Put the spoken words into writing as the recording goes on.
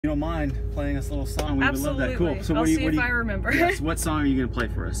You don't mind playing us a little song? We would love that. Cool. So I'll see if I remember. Yes. What song are you gonna play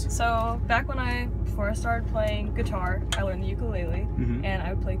for us? So back before I started playing guitar, I learned the ukulele, and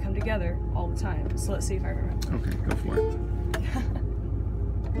I would play "Come Together" all the time. So let's see if I remember. Okay, go for it.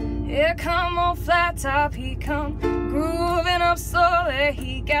 Here come on flat top, he come grooving up slowly.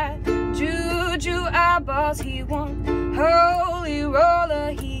 He got juju eyeballs, he want holy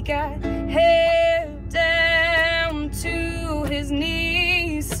roller. He got hair down to his knees.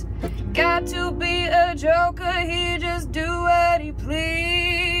 Got to be a joker, he just do what he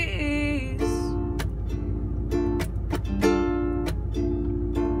please.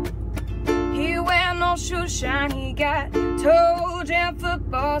 He wear no shoe shine, he got toe jam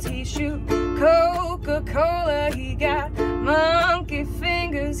footballs, he shoot Coca-Cola. He got monkey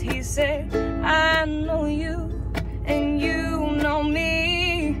fingers, he said, I know you and you know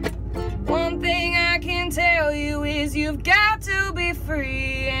me. One thing I can tell you is you've got to be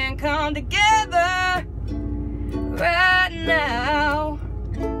free and come together right now.